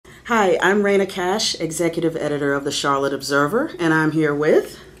Hi, I'm Rana, Executive Editor of the Charlotte Observer, and I'm here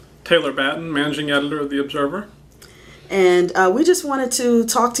with Taylor Batten, Managing Editor of the Observer. And we just wanted to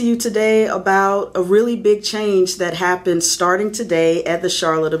talk to you today about a really big change that happened starting today at the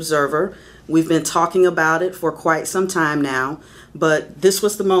Charlotte Observer. We've been talking about it for quite some time now, but this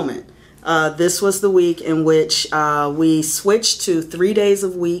was the moment. This was the week in which we switched to 3 days a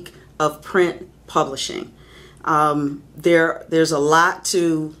week of print publishing. There's a lot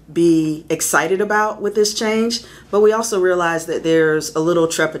to be excited about with this change, but we also realize that there's a little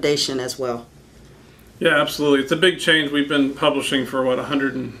trepidation as well. Yeah, absolutely. It's a big change. We've been publishing for,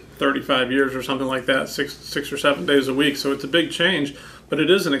 135 years or something like that, six or 7 days a week. So it's a big change, but it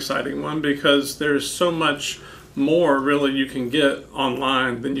is an exciting one because there's so much more really you can get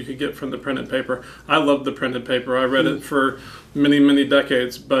online than you could get from the printed paper. I love the printed paper. I read it for many, many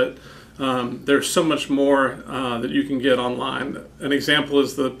decades, but there's so much more that you can get online. An example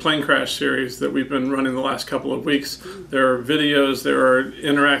is the plane crash series that we've been running the last couple of weeks. There are videos, there are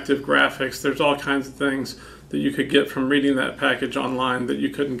interactive graphics, there's all kinds of things that you could get from reading that package online that you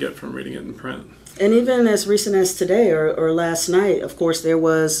couldn't get from reading it in print. And even as recent as today or last night, of course, there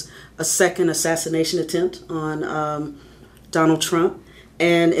was a second assassination attempt on Donald Trump.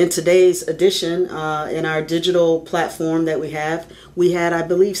 And in today's edition, in our digital platform that we had, I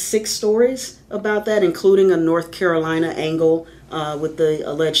believe, 6 stories about that, including a North Carolina angle with the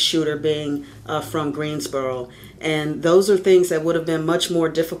alleged shooter being from Greensboro. And those are things that would have been much more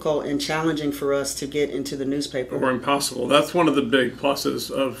difficult and challenging for us to get into the newspaper. Or impossible. That's one of the big pluses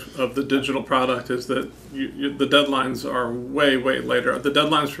of the digital product is that the deadlines are way, way later. The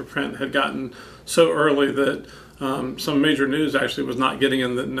deadlines for print had gotten so early that some major news actually was not getting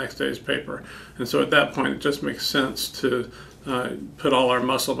in the next day's paper. And so at that point, it just makes sense to put all our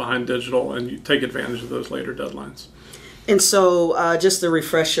muscle behind digital and take advantage of those later deadlines. And so just a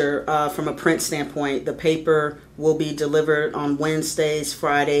refresher, from a print standpoint, the paper will be delivered on Wednesdays,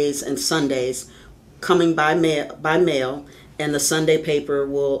 Fridays, and Sundays, coming by mail, and the Sunday paper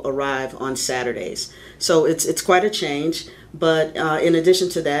will arrive on Saturdays. So it's quite a change. But in addition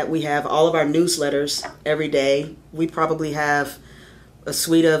to that, we have all of our newsletters every day. We probably have a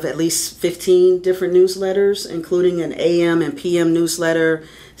suite of at least 15 different newsletters, including an AM and PM newsletter,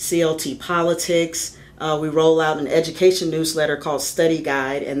 CLT Politics. We roll out an education newsletter called Study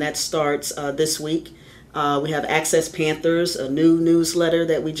Guide, and that starts this week. We have Access Panthers, a new newsletter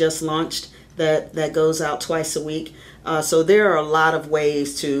that we just launched that goes out twice a week. So there are a lot of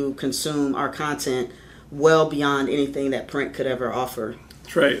ways to consume our content well beyond anything that print could ever offer.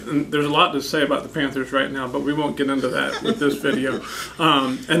 That's right. And there's a lot to say about the Panthers right now, but we won't get into that with this video.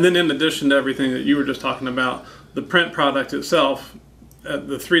 And then in addition to everything that you were just talking about, the print product itself,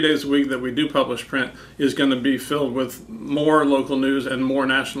 the 3 days a week that we do publish print, is going to be filled with more local news and more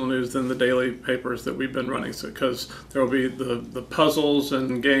national news than the daily papers that we've been running. So because there will be the puzzles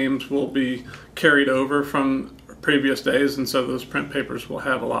and games will be carried over from previous days, and so those print papers will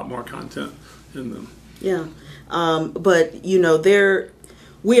have a lot more content in them. Yeah, but you know,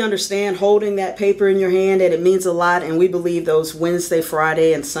 we understand holding that paper in your hand, and it means a lot, and we believe those Wednesday,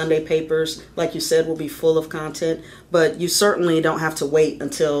 Friday, and Sunday papers, like you said, will be full of content, but you certainly don't have to wait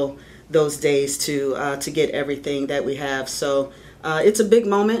until those days to get everything that we have. So it's a big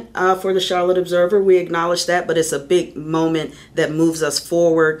moment for the Charlotte Observer. We acknowledge that, but it's a big moment that moves us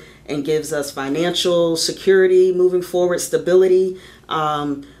forward and gives us financial security moving forward, stability,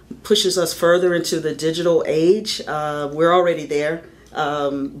 pushes us further into the digital age. We're already there,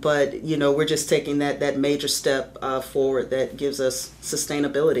 but you know, we're just taking that major step forward that gives us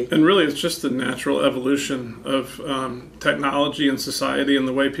sustainability. And really, it's just the natural evolution of technology and society and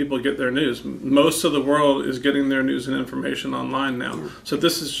the way people get their news. Most of the world is getting their news and information online now. Yeah. So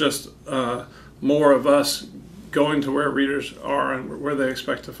this is just more of us going to where readers are and where they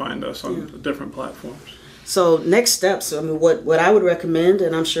expect to find us on different platforms. So next steps, I mean, what I would recommend,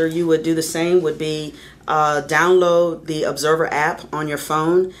 and I'm sure you would do the same, would be download the Observer app on your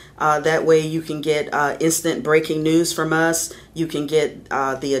phone. That way you can get instant breaking news from us. You can get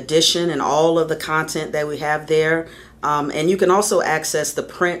the edition and all of the content that we have there. And you can also access the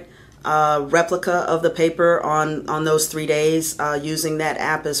print replica of the paper on those 3 days using that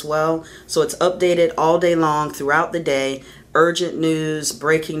app as well. So it's updated all day long throughout the day. Urgent news,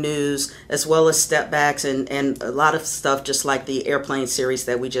 breaking news, as well as step backs and a lot of stuff just like the airplane series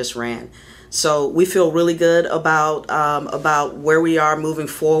that we just ran. So we feel really good about where we are moving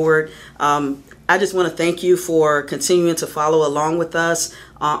forward. I just want to thank you for continuing to follow along with us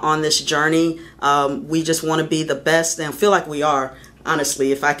on this journey. We just want to be the best and feel like we are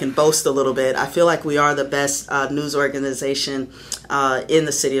honestly, if I can boast a little bit, I feel like we are the best news organization in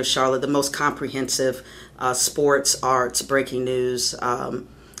the city of Charlotte, the most comprehensive sports, arts, breaking news,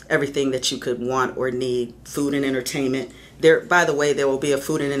 everything that you could want or need, food and entertainment. There, by the way, there will be a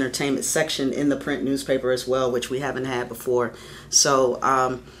food and entertainment section in the print newspaper as well, which we haven't had before. So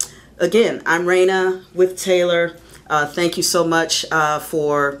again, I'm Rana with Taylor. Thank you so much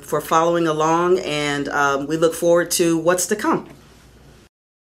for following along, and we look forward to what's to come.